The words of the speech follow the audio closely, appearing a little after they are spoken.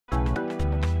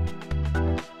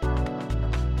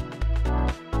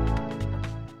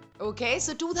Okay,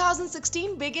 so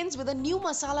 2016 begins with a new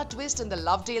masala twist in the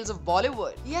love tales of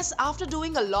Bollywood. Yes, after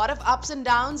doing a lot of ups and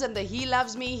downs and the he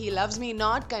loves me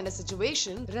not kind of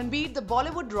situation, Ranbir, the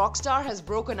Bollywood rock star, has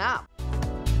broken up.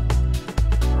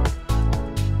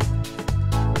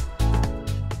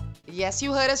 Yes,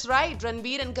 you heard us right.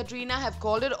 Ranbir and Katrina have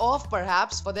called it off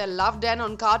perhaps, for their love den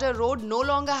on Carter Road no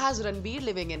longer has Ranbir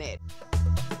living in it.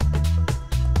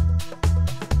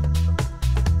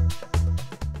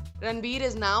 Ranbir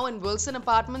is now in Wilson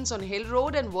Apartments on Hill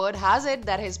Road, and word has it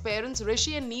that his parents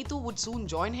Rishi and Neetu would soon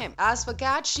join him. As for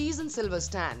Kat, she's in silver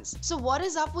stands. So what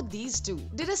is up with these two?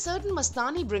 Did a certain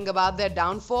Mastani bring about their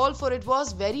downfall? For it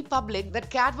was very public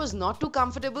that Kat was not too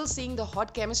comfortable seeing the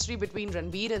hot chemistry between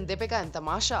Ranbir and Deepika and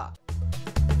Tamasha.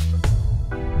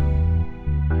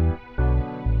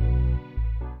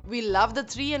 We love the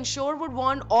three and sure would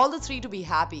want all the three to be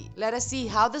happy. Let us see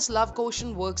how this love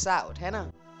quotient works out, hai na?